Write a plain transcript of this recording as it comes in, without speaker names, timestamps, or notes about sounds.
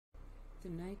The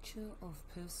Nature of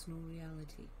Personal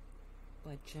Reality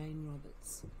by Jane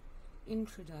Roberts.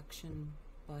 Introduction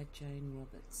by Jane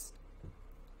Roberts.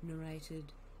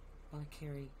 Narrated by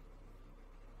Kerry.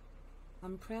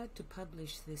 I'm proud to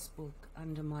publish this book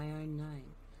under my own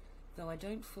name, though I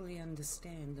don't fully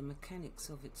understand the mechanics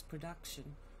of its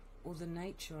production or the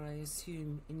nature I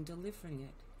assume in delivering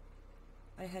it.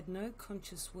 I had no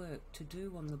conscious work to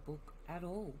do on the book at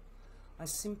all. I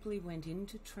simply went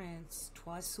into trance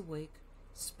twice a week,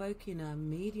 spoke in a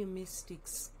mediumistic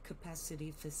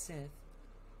capacity for Seth,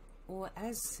 or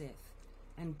as Seth,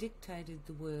 and dictated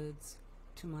the words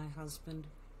to my husband,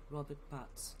 Robert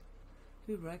Butts,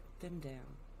 who wrote them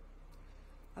down.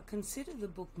 I consider the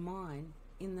book mine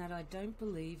in that I don't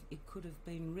believe it could have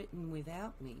been written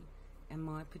without me and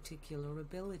my particular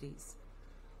abilities.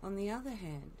 On the other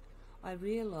hand, I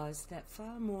realised that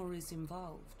far more is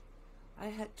involved. I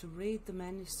had to read the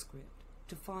manuscript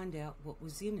to find out what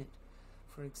was in it,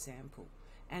 for example,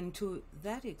 and to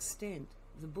that extent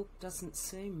the book doesn't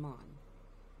seem mine.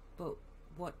 But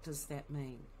what does that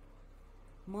mean?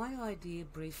 My idea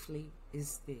briefly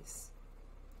is this.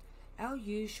 Our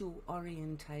usual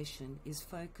orientation is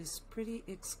focused pretty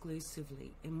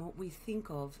exclusively in what we think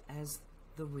of as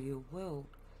the real world.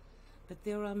 But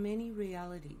there are many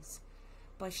realities.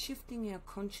 By shifting our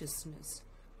consciousness,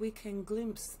 we can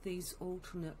glimpse these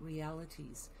alternate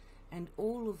realities, and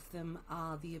all of them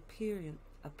are the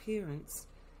appearance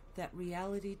that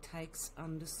reality takes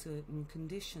under certain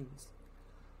conditions.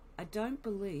 I don't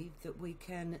believe that we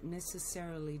can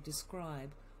necessarily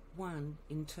describe one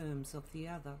in terms of the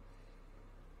other.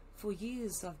 For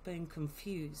years I've been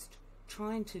confused,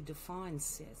 trying to define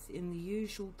Seth in the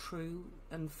usual true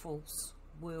and false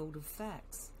world of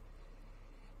facts.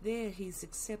 There he's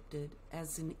accepted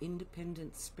as an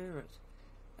independent spirit,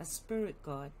 a spirit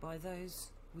guide by those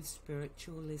with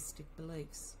spiritualistic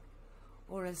beliefs,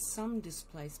 or as some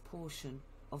displaced portion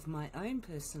of my own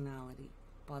personality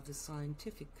by the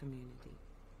scientific community.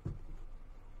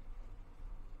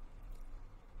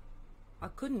 I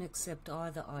couldn't accept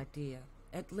either idea,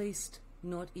 at least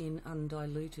not in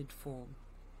undiluted form.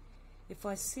 If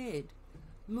I said,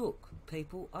 "Look,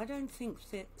 people, I don't think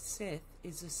that Seth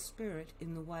is a spirit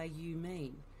in the way you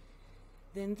mean,"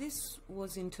 then this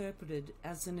was interpreted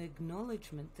as an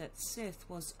acknowledgement that Seth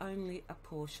was only a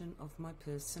portion of my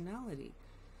personality.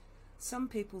 Some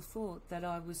people thought that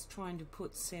I was trying to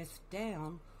put Seth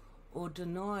down or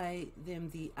deny them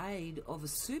the aid of a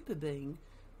super being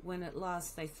when at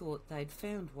last they thought they'd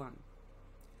found one.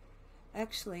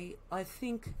 Actually, I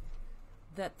think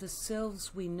that the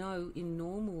selves we know in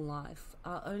normal life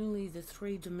are only the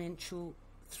three-dimensional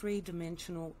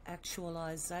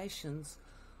actualizations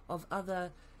of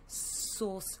other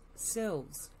source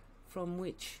selves from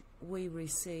which we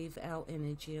receive our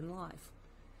energy and life.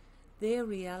 Their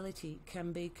reality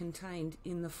can be contained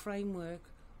in the framework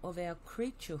of our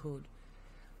creaturehood,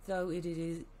 though it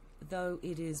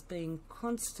is being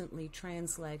constantly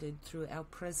translated through our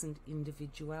present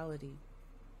individuality.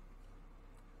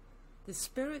 The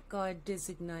spirit guide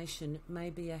designation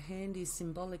may be a handy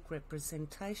symbolic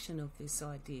representation of this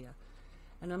idea,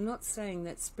 and I'm not saying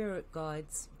that spirit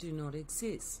guides do not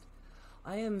exist.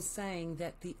 I am saying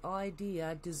that the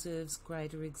idea deserves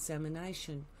greater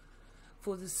examination,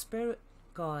 for the spirit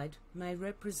guide may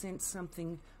represent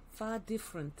something far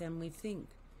different than we think.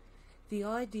 The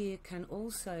idea can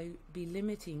also be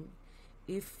limiting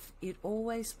if it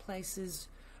always places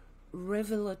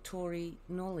revelatory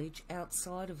knowledge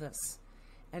outside of us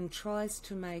and tries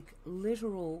to make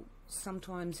literal,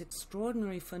 sometimes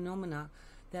extraordinary phenomena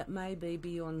that may be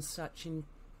beyond such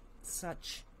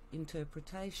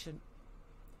interpretation.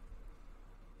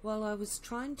 While I was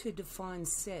trying to define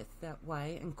Seth that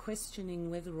way and questioning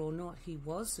whether or not he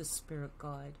was a spirit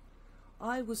guide,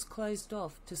 I was closed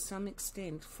off to some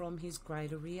extent from his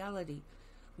greater reality,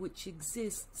 which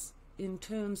exists in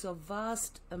terms of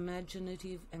vast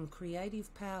imaginative and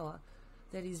creative power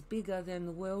that is bigger than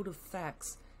the world of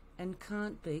facts and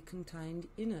can't be contained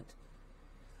in it.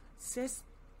 Seth's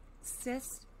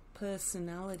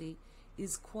personality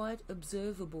is quite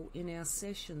observable in our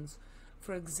sessions,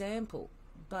 for example,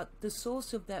 but the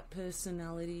source of that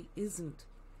personality isn't.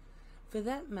 For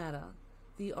that matter,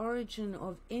 the origin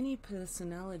of any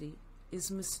personality is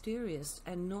mysterious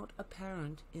and not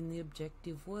apparent in the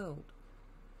objective world.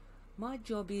 My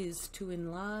job is to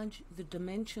enlarge the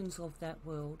dimensions of that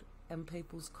world and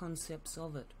people's concepts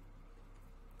of it.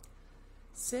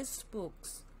 Seth's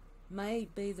books may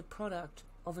be the product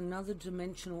of another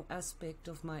dimensional aspect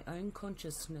of my own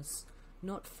consciousness,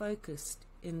 not focused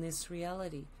in this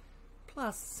reality,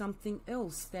 plus something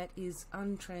else that is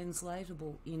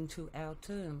untranslatable into our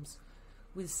terms,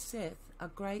 with Seth a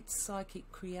great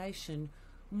psychic creation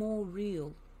more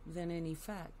real than any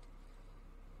fact.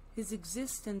 His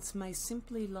existence may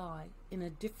simply lie in a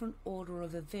different order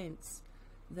of events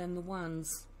than the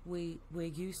ones we're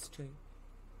used to.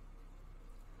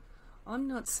 I'm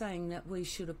not saying that we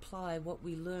should apply what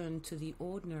we learn to the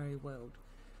ordinary world.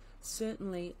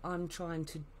 Certainly I'm trying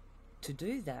to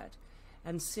do that,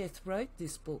 and Seth wrote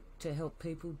this book to help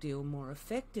people deal more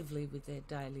effectively with their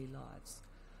daily lives.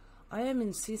 I am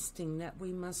insisting that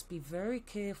we must be very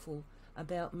careful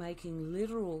about making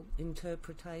literal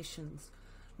interpretations,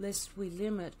 lest we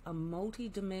limit a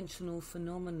multi-dimensional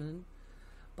phenomenon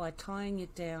by tying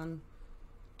it down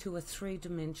to a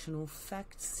three-dimensional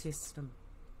fact system.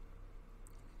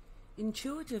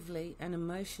 Intuitively and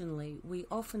emotionally, we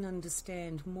often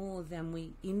understand more than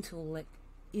we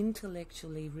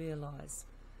intellectually realize.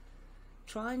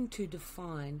 Trying to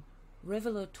define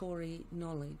revelatory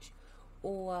knowledge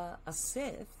or a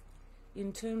Seth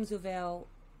in terms of our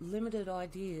limited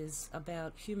ideas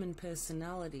about human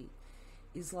personality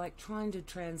is like trying to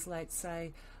translate,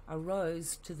 say, a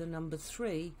rose to the number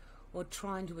 3, or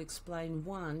trying to explain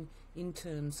one in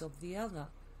terms of the other.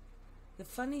 The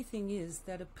funny thing is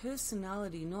that a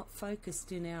personality not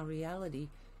focused in our reality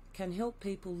can help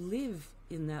people live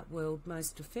in that world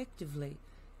most effectively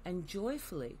and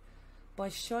joyfully by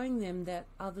showing them that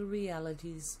other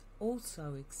realities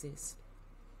also exist.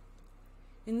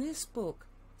 In this book,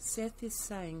 Seth is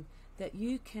saying that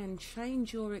you can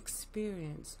change your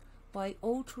experience by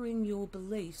altering your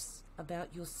beliefs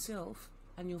about yourself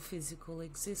and your physical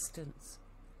existence.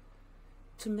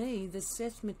 To me, the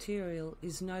Seth material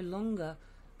is no longer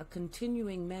a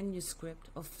continuing manuscript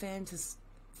of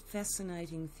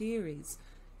fascinating theories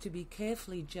to be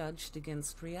carefully judged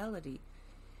against reality.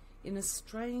 In a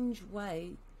strange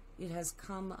way, it has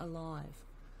come alive.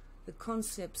 The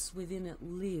concepts within it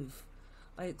live.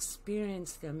 I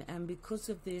experienced them, and because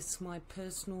of this, my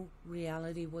personal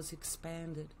reality was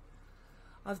expanded.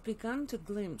 I've begun to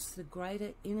glimpse the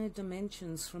greater inner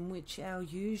dimensions from which our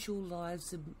usual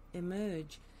lives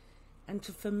emerge, and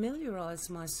to familiarize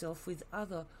myself with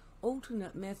other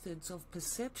alternate methods of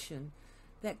perception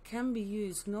that can be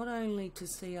used not only to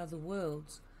see other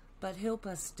worlds, but help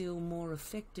us deal more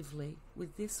effectively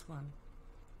with this one.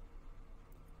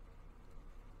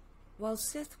 While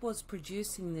Seth was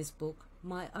producing this book,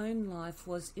 my own life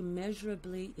was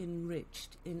immeasurably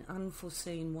enriched in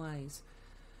unforeseen ways.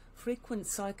 Frequent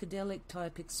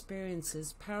psychedelic-type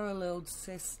experiences paralleled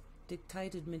Seth's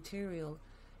dictated material,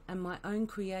 and my own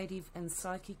creative and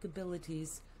psychic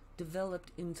abilities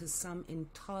developed into some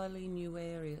entirely new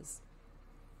areas.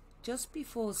 Just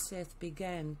before Seth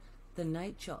began The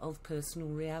Nature of Personal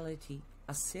Reality,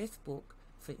 a Seth book,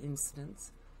 for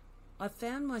instance, I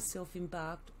found myself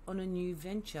embarked on a new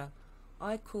venture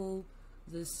I call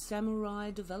the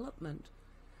Samurai Development.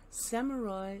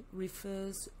 Samurai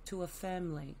refers to a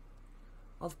family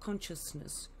of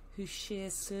consciousness who share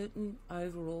certain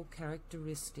overall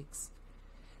characteristics.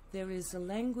 There is a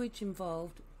language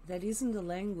involved that isn't a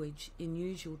language in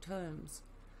usual terms.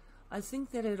 I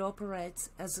think that it operates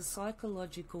as a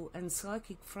psychological and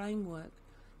psychic framework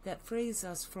that frees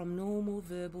us from normal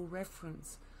verbal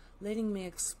reference, letting me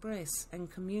express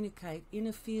and communicate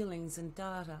inner feelings and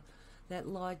data that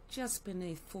lie just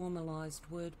beneath formalized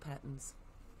word patterns.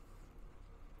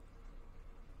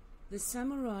 The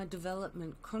Samurai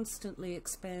Development constantly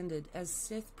expanded as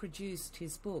Seth produced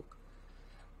his book.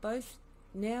 Both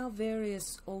now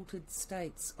various altered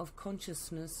states of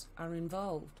consciousness are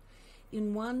involved.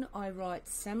 In one I write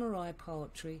samurai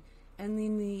poetry, and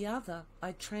in the other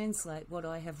I translate what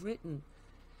I have written.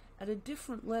 At a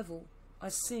different level, I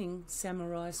sing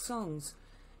samurai songs,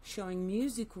 showing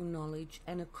musical knowledge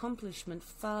and accomplishment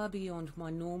far beyond my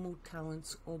normal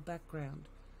talents or background.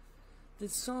 The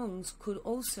songs could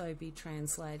also be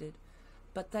translated,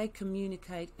 but they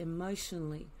communicate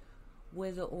emotionally,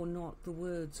 whether or not the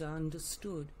words are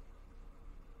understood.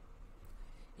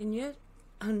 In yet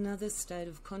another state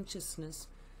of consciousness,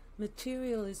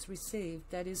 material is received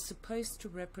that is supposed to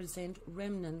represent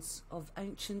remnants of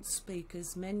ancient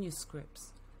speakers'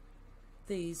 manuscripts.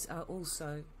 These are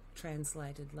also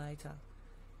translated later.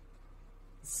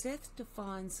 Seth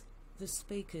defines the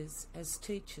speakers as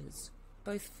teachers,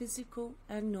 both physical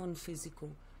and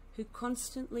non-physical, who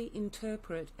constantly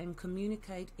interpret and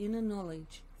communicate inner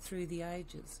knowledge through the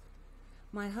ages.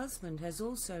 My husband has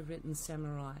also written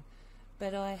Samurai,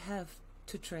 but I have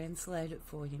to translate it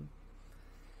for him.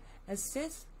 As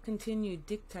Seth continued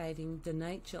dictating The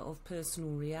Nature of Personal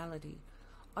Reality,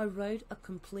 I wrote a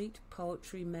complete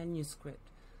poetry manuscript,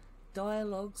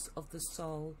 Dialogues of the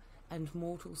Soul and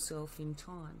Mortal Self in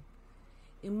Time.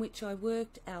 in which I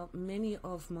worked out many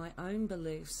of my own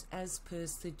beliefs as per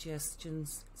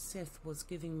suggestions Seth was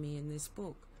giving me in this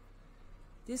book.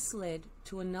 This led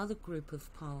to another group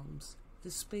of poems,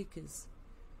 The Speakers.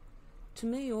 To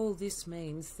me, all this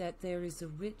means that there is a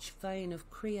rich vein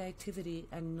of creativity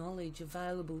and knowledge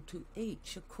available to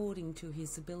each according to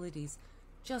his abilities,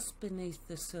 just beneath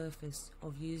the surface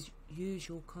of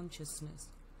usual consciousness.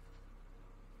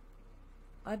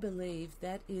 I believe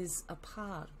that is a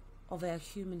part of our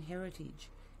human heritage,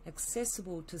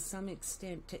 accessible to some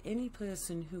extent to any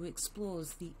person who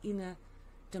explores the inner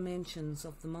dimensions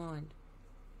of the mind.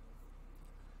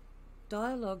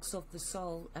 Dialogues of the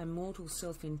Soul and Mortal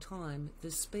Self in Time,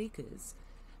 The Speakers,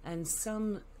 and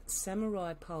some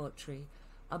samurai poetry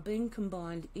are being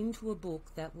combined into a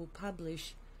book that will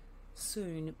publish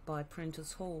soon by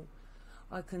Prentice Hall.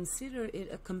 I consider it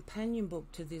a companion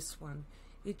book to this one.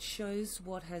 It shows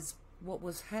what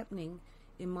was happening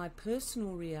in my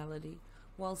personal reality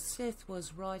while Seth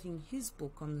was writing his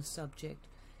book on the subject,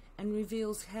 and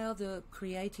reveals how the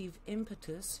creative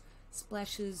impetus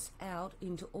splashes out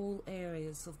into all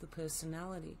areas of the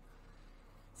personality.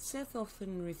 Seth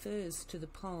often refers to the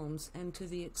poems and to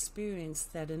the experience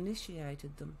that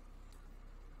initiated them.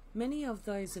 Many of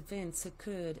those events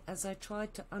occurred as I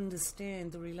tried to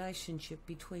understand the relationship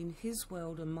between his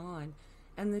world and mine,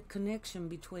 and the connection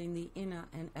between the inner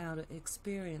and outer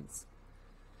experience.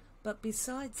 But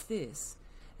besides this,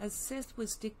 as Seth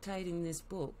was dictating this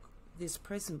book, this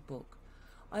present book,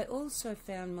 I also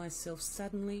found myself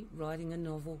suddenly writing a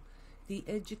novel, The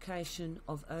Education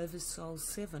of Oversoul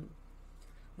 7,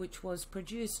 which was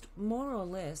produced more or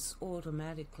less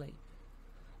automatically.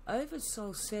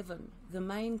 Oversoul 7, the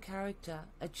main character,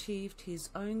 achieved his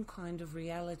own kind of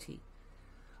reality.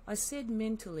 I said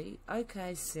mentally,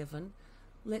 okay, 7,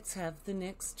 let's have the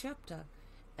next chapter.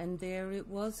 And there it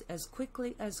was, as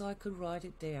quickly as I could write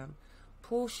it down.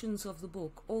 Portions of the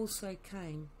book also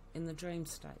came in the dream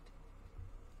state.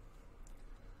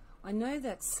 I know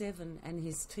that 7 and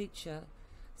his teacher,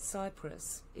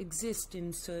 Cyprus, exist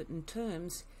in certain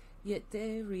terms, yet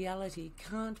their reality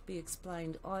can't be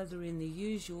explained either in the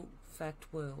usual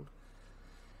fact world.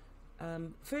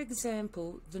 For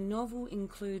example, the novel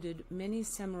included many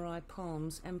samurai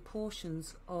poems and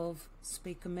portions of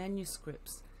speaker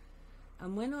manuscripts.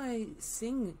 And when I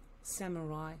sing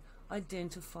samurai, I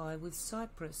identify with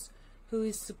Cyprus, who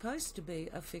is supposed to be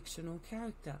a fictional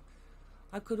character.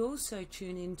 I could also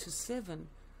tune in to 7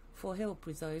 for help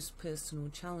with those personal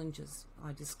challenges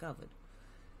I discovered.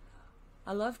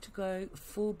 I love to go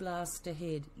full blast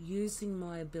ahead, using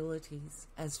my abilities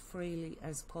as freely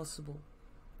as possible.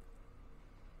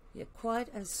 Yet quite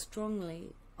as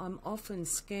strongly, I'm often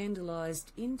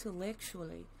scandalized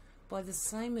intellectually by the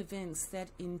same events that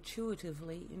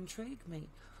intuitively intrigue me,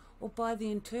 or by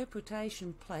the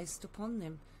interpretation placed upon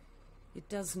them. It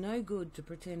does no good to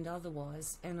pretend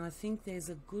otherwise, and I think there's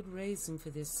a good reason for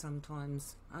this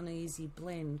sometimes uneasy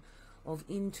blend of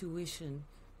intuition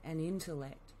and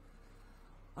intellect.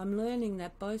 I'm learning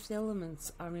that both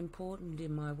elements are important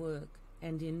in my work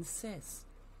and in Seth's.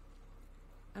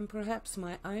 And perhaps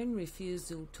my own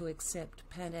refusal to accept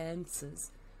pat answers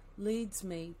leads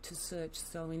me to search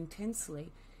so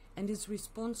intensely, and is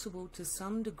responsible to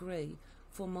some degree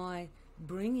for my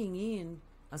bringing in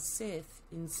a Seth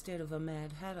instead of a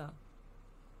Mad Hatter.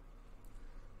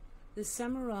 The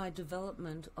samurai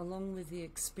development, along with the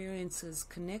experiences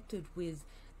connected with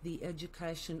the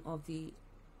education of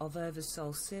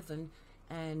Oversoul 7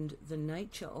 and the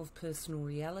nature of personal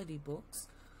reality books,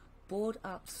 brought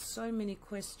up so many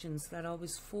questions that I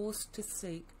was forced to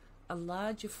seek a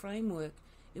larger framework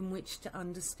in which to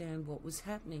understand what was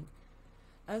happening.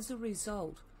 As a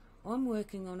result, I'm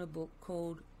working on a book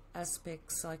called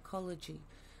Aspect Psychology,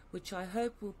 which I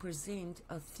hope will present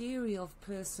a theory of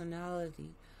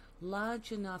personality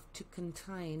large enough to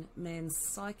contain man's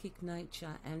psychic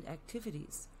nature and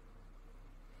activities.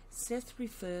 Seth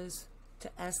refers to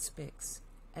aspects,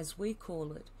 as we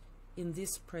call it, in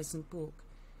this present book,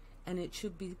 and it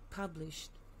should be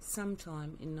published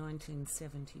sometime in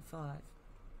 1975.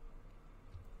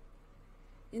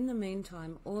 In the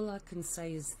meantime, all I can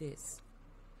say is this.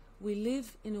 We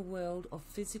live in a world of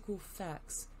physical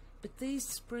facts, but these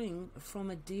spring from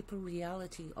a deeper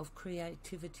reality of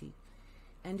creativity.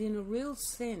 And in a real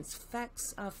sense,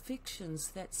 facts are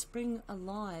fictions that spring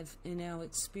alive in our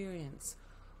experience.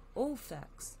 All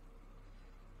facts.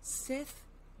 Seth,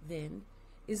 then,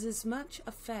 is as much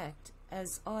a fact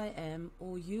as I am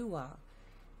or you are,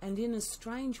 and in a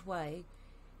strange way,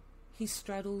 he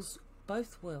straddles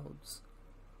both worlds.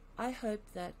 I hope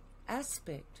that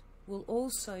aspect will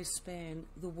also span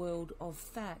the world of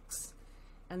facts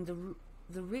and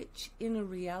the rich inner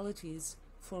realities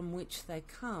from which they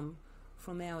come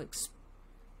from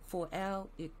for our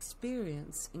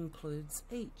experience includes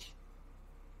each.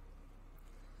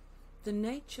 The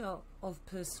Nature of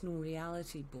Personal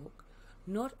Reality book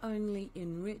not only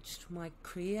enriched my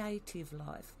creative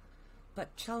life,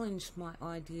 but challenged my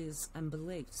ideas and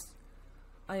beliefs.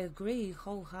 I agree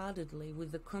wholeheartedly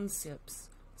with the concepts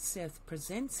Seth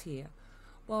presents here,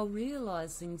 while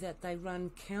realizing that they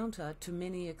run counter to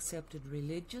many accepted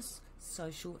religious,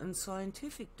 social and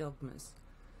scientific dogmas.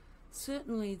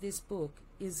 Certainly this book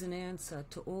is an answer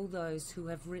to all those who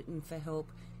have written for help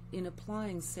in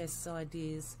applying Seth's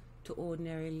ideas to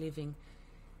ordinary living,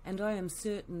 and I am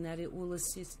certain that it will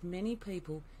assist many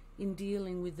people in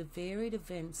dealing with the varied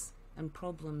events and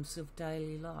problems of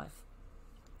daily life.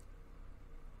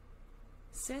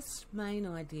 Seth's main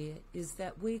idea is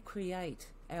that we create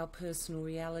our personal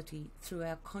reality through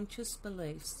our conscious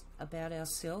beliefs about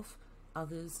ourselves,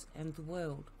 others, and the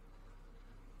world.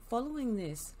 Following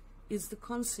this is the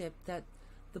concept that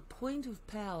the point of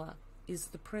power is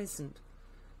the present,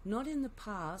 not in the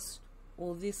past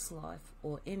or this life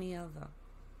or any other.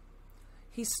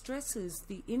 He stresses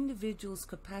the individual's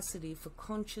capacity for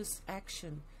conscious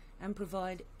action and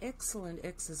provide excellent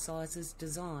exercises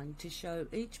designed to show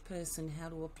each person how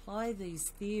to apply these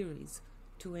theories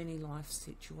to any life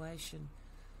situation.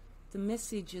 The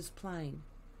message is plain.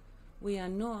 We are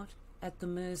not at the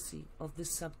mercy of the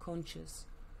subconscious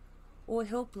or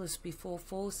helpless before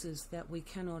forces that we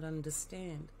cannot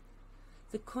understand.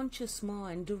 The conscious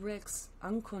mind directs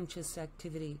unconscious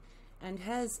activity and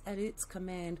has at its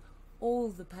command all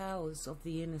the powers of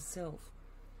the inner self.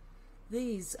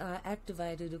 These are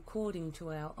activated according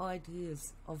to our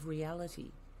ideas of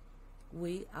reality.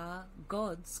 We are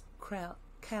gods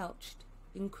couched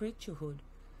in creaturehood,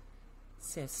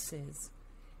 Seth says,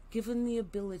 given the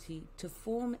ability to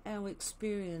form our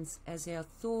experience as our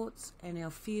thoughts and our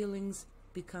feelings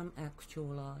become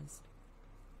actualized.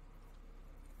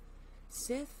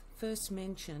 Seth first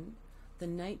mentioned the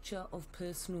nature of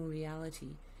personal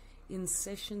reality in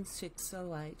session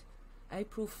 608,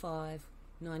 April 5,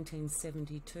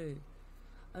 1972,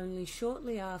 only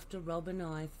shortly after Rob and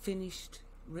I finished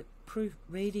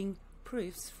reading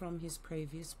proofs from his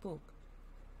previous book.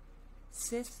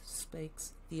 Seth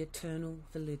speaks the eternal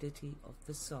validity of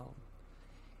the soul.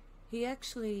 He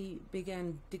actually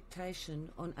began dictation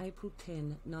on April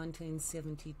 10,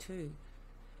 1972,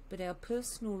 but our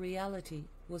personal reality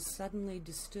was suddenly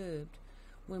disturbed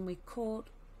when we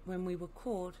were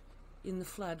caught in the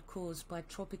flood caused by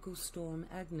Tropical Storm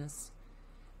Agnes.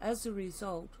 As a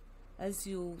result, as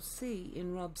you'll see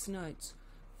in Rob's notes,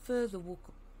 further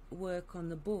work on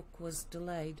the book was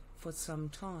delayed for some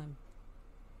time.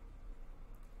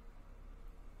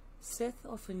 Seth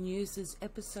often uses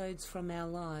episodes from our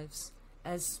lives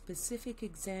as specific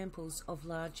examples of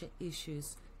larger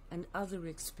issues, and other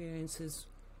experiences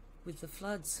with the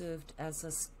flood served as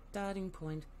a starting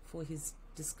point for his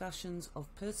discussions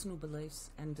of personal beliefs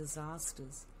and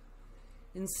disasters.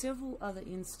 In several other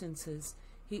instances,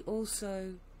 he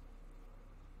also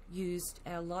used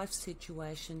our life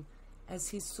situation as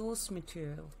his source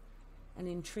material, an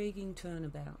intriguing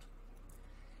turnabout.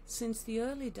 Since the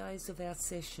early days of our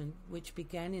session, which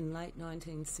began in late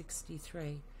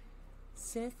 1963,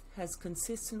 Seth has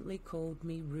consistently called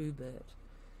me Rubert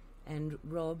and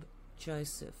Rob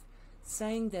Joseph,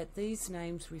 saying that these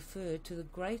names refer to the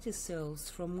greater selves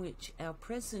from which our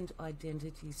present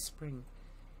identities spring.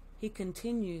 He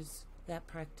continues that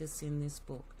practice in this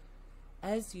book.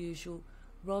 As usual,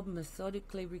 Rob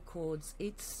methodically records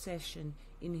each session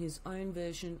in his own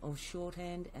version of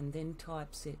shorthand and then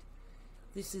types it.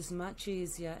 This is much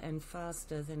easier and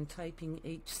faster than taping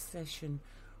each session,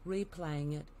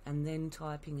 replaying it, and then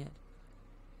typing it.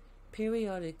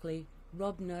 Periodically,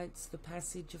 Rob notes the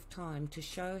passage of time to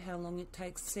show how long it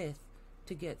takes Seth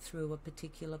to get through a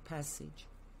particular passage.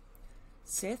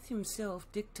 Seth himself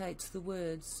dictates the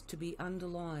words to be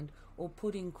underlined or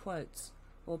put in quotes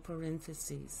or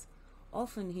parentheses.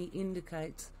 Often he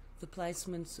indicates the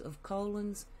placements of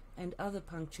colons and other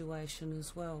punctuation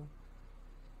as well.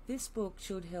 This book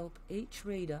should help each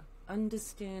reader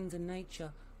understand the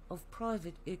nature of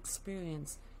private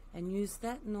experience and use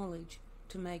that knowledge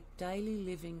to make daily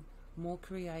living more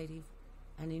creative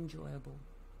and enjoyable.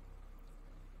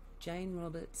 Jane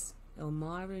Roberts,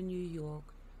 Elmira, New York,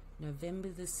 November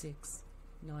the 6th,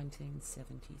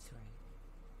 1973.